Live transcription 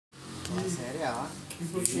¿En serio?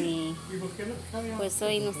 Sí. ¿Y por qué no sabía? Pues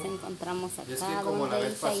hoy nos encontramos acá. Es que como la donde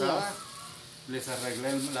vez Isaías. pasada les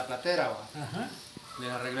arreglé la platera, ¿va? Ajá. Les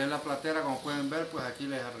arreglé la platera, como pueden ver, pues aquí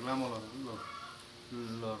les arreglamos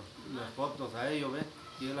las fotos a ellos, ¿ves?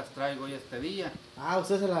 Y yo las traigo hoy este día. Ah,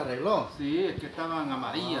 ¿usted se la arregló? Sí, es que estaban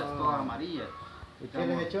amarillas, todas amarillas. ¿Y qué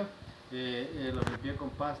les echó? Los limpié con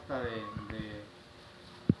pasta de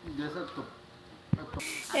ese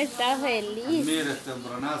Está feliz. Mira este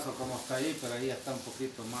hombronazo como está ahí, pero ahí está un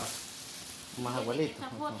poquito más abuelito. Esta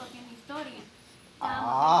foto tiene historia.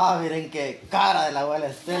 Ah, miren qué cara de la abuela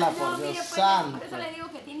Estela, por mire, Dios pues, santo. por eso le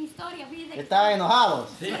digo que tiene historia. Fíjese que ¿Estaban enojados?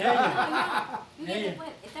 Sí, ella. Fíjese, pues,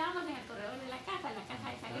 estábamos en el corredor de la casa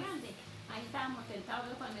esa grande. Ahí estábamos sentados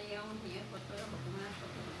cuando llegó un señor fotógrafo con unas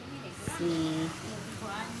fotos así, mire, claro. Sí. Y nos dijo,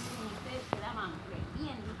 ay, miren, ustedes quedaban re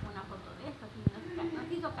bien, dijo una foto de estas. Y nos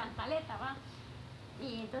hizo cantaleta, ¿va?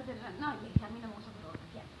 Y entonces, no, yo dije, a mí no me gusta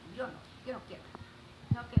fotografiar. Yo no quiero.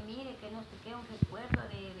 No, que mire, que no sé qué, un recuerdo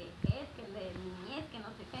de qué es, que de niñez, que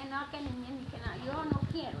no sé qué, no, que niñez ni que nada. Yo no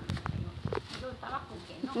quiero. Yo estaba con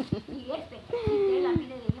que no. Y él a mí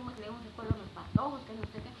le dijimos que le un recuerdo a los patojos, que no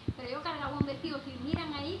sé qué. Pero yo cargaba un vestido, si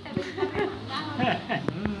miran ahí, tal vez está remangado.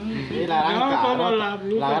 Sí,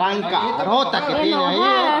 la gran carota que Qué tiene ahí.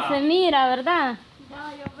 enojada se mira, ¿verdad?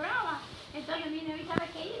 Estaba yo brava. Entonces vine y ¿sabe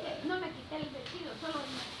qué hice? No me quité el vestido, solo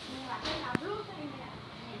me bajé la blusa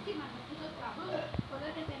y encima me puse otra blusa. Por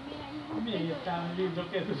eso se mira ahí. Mire, tan lindo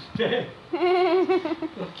que es usted.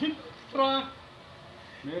 Aquí tra.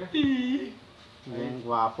 Mira. Y Bien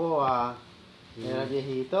guapo, ah. Era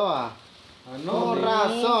viejito, ah. no, Con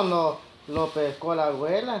razón lo pescó la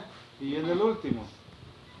abuela. Y en el último,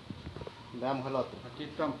 Veamos el otro. aquí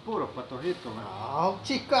están puros patojitos, ¿no? ¡Oh,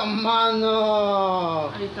 chica mano!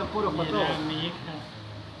 Ahí están puros mira patojos. mi hija.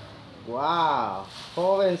 ¡Wow!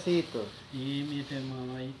 Jovencitos. Y mire,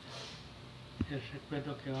 mamadita. El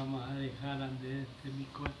recuerdo que vamos a dejar de mi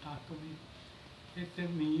cotazo. Este es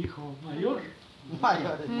mi hijo mayor.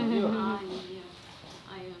 Vaya, Dios mío. Ay, Dios.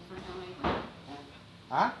 Ay, Dios, no.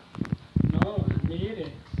 ¿Ah? No,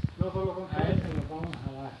 mire. No solo con A este lo vamos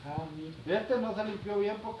a bajar, mire. Este no se limpió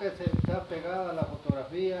bien porque se está pegada la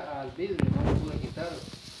fotografía al vidrio, no lo pude quitar.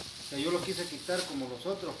 O sea, yo lo quise quitar como los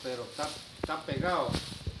otros, pero está pegado.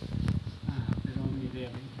 Ah, pero mire,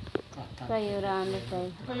 bastante. Está llorando, está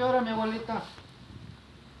ahí. No llora mi abuelita.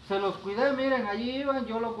 Se los cuidé, miren, allí iban,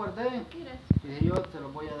 yo los guardé. Mira, Y dije, yo se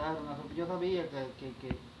los voy a dar una sopa. Yo sabía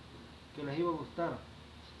que les iba a gustar.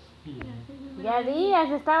 Sí, Ya días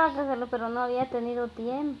estaba casado, pero no había tenido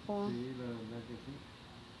tiempo. Sí, la verdad que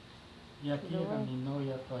sí. y aquí era mi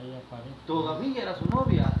novia todavía parece. Todavía era su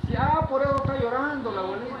novia. Sí, ah, por eso está llorando la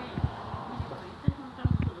abuelita.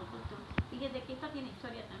 fíjate que esta tiene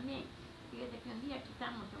historia también. Fíjate que un día aquí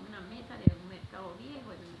estábamos en una mesa del mercado viejo,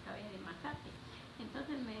 del mercado de Masate.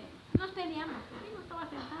 Entonces nos teníamos, yo estaba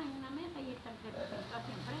sentada en una mesa y esta se sentó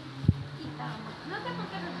así enfrente. Y estábamos, no sé por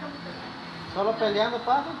qué nos estamos peleando. ¿Solo peleando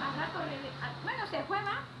pasa? Al rato, bueno, se fue,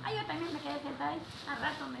 ¿va? Ah, yo también me quedé sentada ahí. Al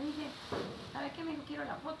rato me dice, ¿sabes qué? Me dijo, quiero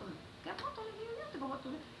la foto. ¿Qué foto? Le dije, yo tengo foto.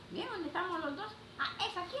 Bien, ¿dónde estamos los dos? Ah,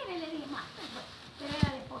 esa quiere, le dije, más. Pero era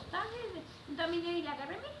de postal, entonces yo y la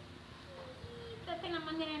agarré, mira. Y traté la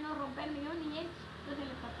manera de no romperme yo ni él. Entonces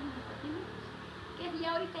le pasé un poquito, que es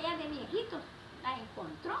ya ahorita ya de viejitos. La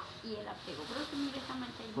encontró y él la pegó. Pero que mire esa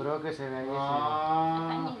mancha. Puro que se ve ahí. Está Ah,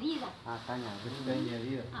 añadida. Ah, está añadido. está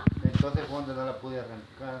añadida. Ah. Entonces fue donde no la pude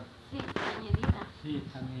arrancar. Sí, está añadida. Sí,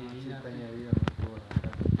 también. Sí, está añadida, no la pude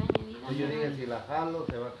arrancar. Está añadida. Pues yo dije, si la jalo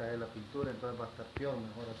se va a caer la pintura, entonces va a estar peor,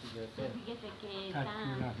 mejor así que Sí, sea. fíjese que Aquí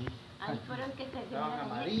está... la vi. Ahí fueron que se Estaban veía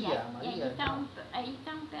amarilla, y amarilla, ahí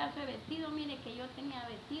está un pedazo de vestido, mire que yo tenía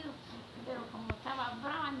vestido, pero como estaba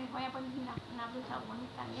brava me voy a poner una blusa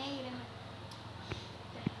bonita negra.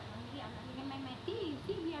 Me metí,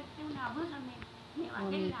 sí, vi aquí una blusa, me bajé la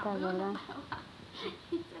Bonita, blusa ¿verdad?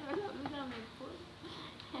 y pero la blusa me puse.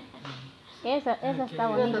 Esa está Esta está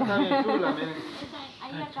bonita. bien chula, miren.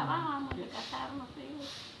 Ahí acabábamos de casarnos, ¿sí?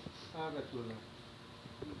 Ah, qué chula.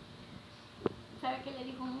 ¿Sabe qué le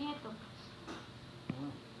dijo un nieto?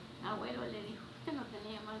 Abuelo le dijo, usted no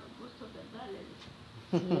tenía malos gustos, ¿verdad? Le dijo.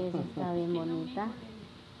 Sí, esa está bien bonita.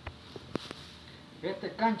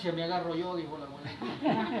 Este canche me agarro yo, dijo la abuelita.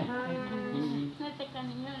 No te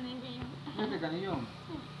cariñón, dije yo. Este canillón.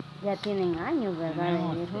 Ya tienen años, ¿verdad? De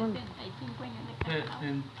Tenemos vivir juntos. 65 años de casado.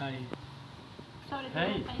 60 y... Sobre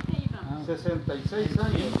Hey. 66, ¿no? Ah. 66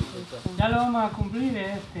 años. Ya lo vamos a cumplir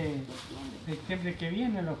este septiembre que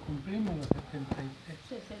viene, lo cumplimos los 76.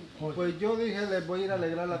 60. Pues yo dije, les voy a ir a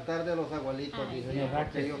alegrar la tarde a los abuelitos, dije yo, ¿verdad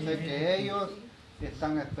porque que yo sí? sé que ellos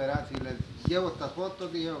están esperando. Si les llevo estas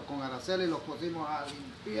fotos, dije, con Araceli los pusimos a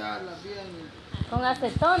limpiarlas bien. Con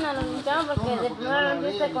acetona lo limpiaban porque acetona, de porque primero no lo le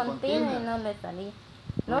viste había ni con tiner y contina. no le salía.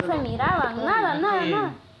 No No se le- miraban, nada, nada,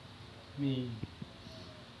 nada.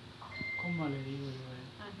 ¿Cómo le digo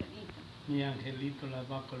yo? Angelito. Mi angelito las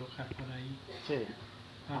va a colocar por ahí. Sí.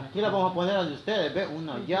 Para Aquí las vamos a poner las de ustedes, ve,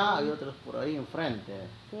 una allá y otras por ahí enfrente.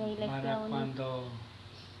 Sí, ahí les para queda bonito. cuando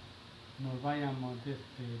nos vayamos de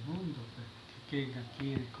este mundo, pues, que queden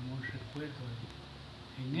aquí como un recuerdo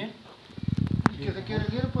en él. ¿Que se quieren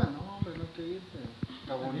ir? Pues no, hombre, no hay que irse.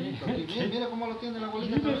 Está bonito. Aquí, mire cómo lo tiene la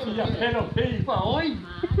abuelita. Mire si ya pero me iba hoy.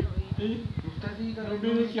 Malo, Sí. Usted diga.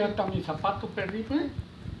 Pero mire que hasta mis zapatos perdí, pues.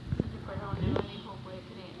 pero no dijo, puede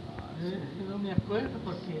creer. No me acuerdo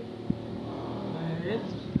porque él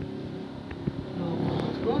lo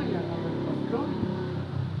buscó, ya no lo encontró.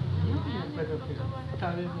 Pero que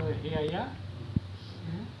tal vez lo dejé allá.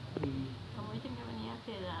 Y Como dicen que venía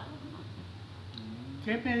sedado, ¿no?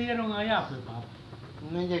 ¿qué me dieron allá, pues, papá?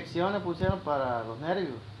 Una inyección le pusieron para los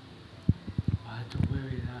nervios. Ah, esto fue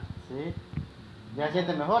verdad. Sí. ¿Ya se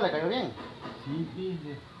siente mejor? ¿Le cayó bien? Sí,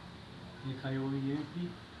 le cayó bien, sí,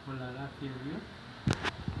 por la gracia de Dios.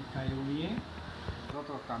 Le cayó bien.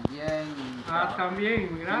 Nosotros también.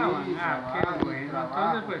 También graban. Sí, Qué trabajan, bueno.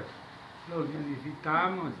 trabajan. Entonces, pues, los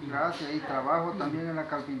felicitamos. Y, Gracias, y trabajo también en la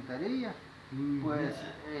carpintería. Mm. Pues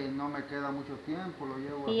no me queda mucho tiempo, lo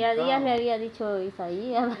llevo Y a mi Díaz carro. le había dicho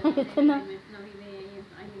Isaías. No vive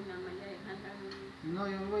ahí en la María Alejandra. No,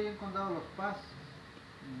 yo vivo ahí en Condado Los Paz.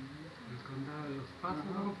 El condado de los Pasos,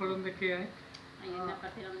 ¿no? ¿Por dónde queda? Ahí en la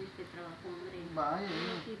parte donde usted trabajó, hombre. Vaya,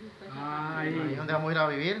 Sí, pues, Ay. Ahí es donde vamos a ir a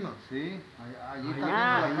vivir, ¿no? sí, allí está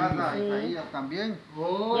Ah, haciendo la casa, sí. Isaías también.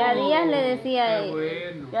 Oh, Ya Díaz le decía, qué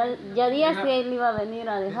bueno. ya Díaz Esa- que él iba a venir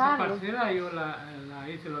a Esa dejarlo. parcela yo la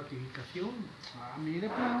hice notificación. Ah, mire,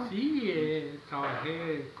 pues. Sí,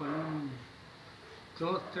 trabajé con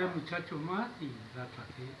 2, 3 muchachos más y la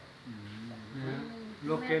traje.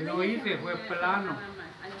 Lo que no hice fue plano,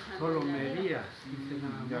 solo medidas. Hice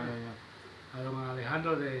nada Ya, más. ya, ya. A don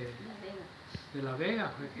Alejandro de La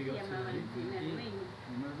Vega fue que yo Se se llamaba la el hice. primer Sí, dueño.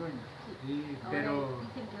 Primer dueño. sí, Ahora pero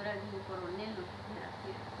dicen que ahora es un coronel, no sé si era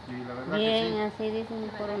cierto. Sí, la verdad Bien, que así dicen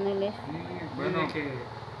el coronel. sí, Bueno. tiene que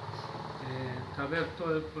tal vez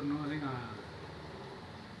todo conocen a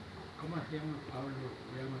 ¿cómo se llama? Pablo,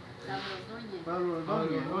 se llama. Pablo Doña. sí. Pablo Pablo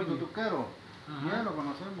Ordóñez, un Ordóñez. tutuquero. Ajá. Bien, lo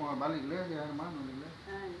conocemos, va a la iglesia, hermano, a la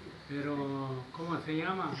iglesia. Ay, Pero, ¿cómo se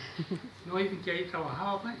llama? No dicen que ahí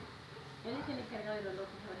trabajaba, pues. él es el encargado de los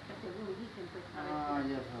locos, ahora que según dicen, pues, a ver. Ah,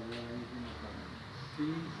 ya sabía, ahí sí no sabía. Sí.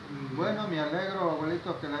 y- Bueno, me alegro,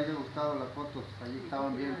 abuelitos, que les haya gustado las fotos. Allí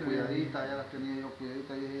estaban bien cuidaditas, ya las tenía yo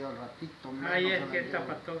cuidaditas, dije yo al ratito. mira, Ay, no es se que las esta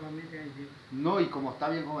lleve. patona, mire ahí. No, y como está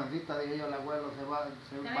bien jovencita, dije yo, el abuelo se va.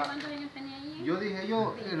 ¿Sabes cuántos años tenía allí? Yo dije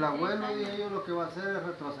yo, el 23 abuelo, años. dije yo, lo que va a hacer es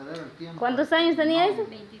retroceder el tiempo. ¿Cuántos años tenía ese?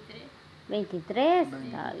 23. 23. Veinte.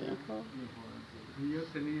 Está bien, joven. Muy jovencito. Y yo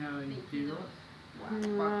tenía 22.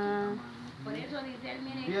 Ah. Por eso dice él,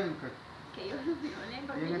 mire, Bien, que yo lo violé,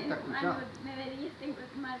 porque Bien él, entacuchado. hermano, me verías, tengo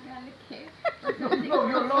es más grande que él. no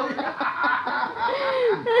violó.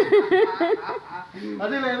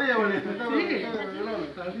 Así le dije, abuelito. Sí,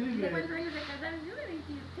 no, así ¿De le- cuántos años se casaron? Yo de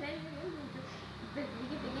 23, pero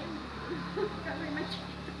dije que tenía cabrón más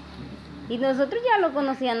chiquito. Y nosotros ya lo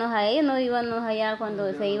conocíamos a ellos, no íbamos allá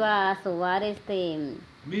cuando se iba a sobar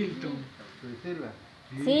Milton. Priscila.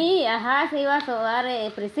 Sí, ajá, se iba a sobar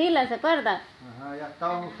Priscila, ¿se acuerda? Ajá, ya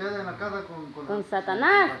estaban ustedes en la casa Con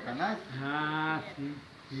Satanás. con Satanás. Ah, sí,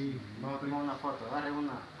 sí. Vamos a tomar una foto, agarre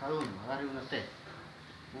una, cada uno, agarre una usted.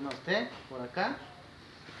 Una usted por acá.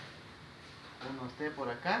 Una usted por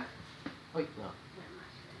acá. Uy, cuidado.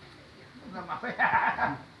 Una más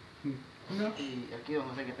fea. Y aquí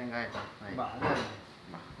donde sé que tenga esta. Ahí. Va, dale.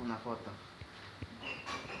 Va, una foto.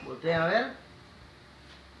 Voltea a ver.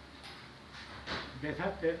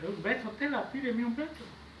 Besate, un beso, Tela, pídeme un beso.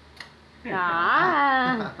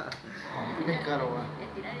 Ah, Qué caro va.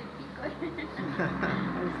 Estirar el pico. ahí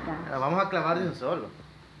está. La vamos a clavar de un solo.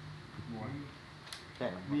 Bueno.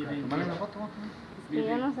 Espera, Miren, Tomale la foto, vamos. Es que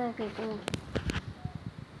yo no sé qué como.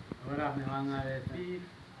 ahora me van a decir,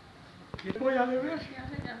 ¿qué voy a beber?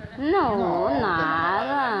 No, nada.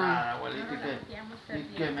 Nada, abuelito, ¿y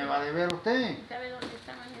qué me va a deber usted? ¿Sabe dónde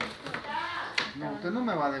estaban el No, usted no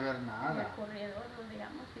me va a deber en el nada. corredor, donde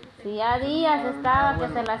digamos, Si ya días estaba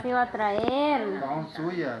que se las iba a traer. Son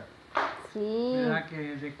suyas. Sí. ¿Verdad que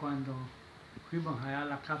de cuando fuimos allá a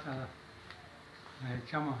la casa, las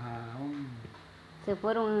echamos a un... Se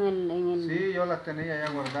fueron en el Sí, yo las tenía ya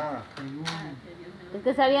guardadas. en un que Dios me lo Es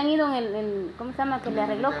que se habían ido en ¿cómo se llama? Que le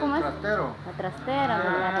arregló, ¿cómo es? Trastero. La trastera,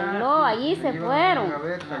 le arregló, allí se fueron.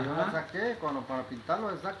 Yo la saqué, cuando para pintarlo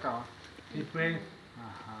se saca. ¿Va? Sí, pues.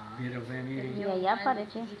 Ajá. Pero ve, mire. Y allá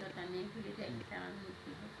apareció. También, fíjese, ahí estaban mis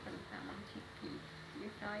hijos cuando estaban chiquitos. Yo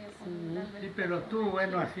estaba yo con Sí. las Sí, pero estuvo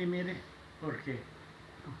bueno así, mire, porque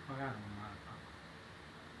nos pagaron mal, papá.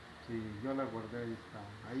 Sí, yo la guardé, ahí está.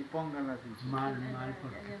 Ahí pónganla así. Mal,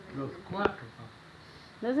 porque los 4, papá.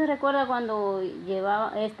 ¿No se recuerda cuando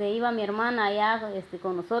iba mi hermana allá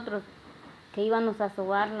con nosotros, que íbamos a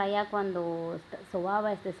sobarla allá cuando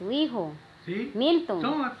sobaba su hijo? ¿Sí? Milton.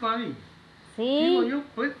 Toma todavía. Sí, Digo yo,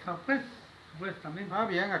 pues, supuestamente. Ah,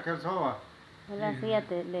 bien, aquel soba.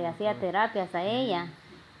 él le hacía terapias a ella.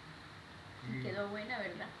 Y quedó buena,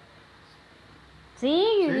 ¿verdad? Sí,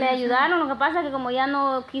 Sí, le sí. ayudaron, lo que pasa es que como ya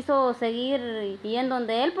no quiso seguir yendo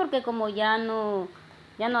donde él, porque como ya no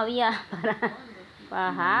había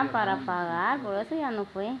para pagar, por eso ya no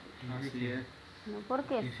fue. Así es. No,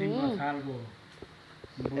 porque Hicimos sí. algo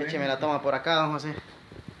bueno. Écheme la toma por acá, don José.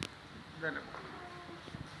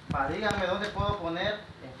 Dígame dónde puedo poner,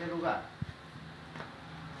 en qué lugar.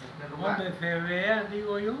 ¿En qué lugar? Donde se vea,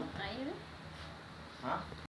 digo yo. Ahí, ¿ves? ¿Ah?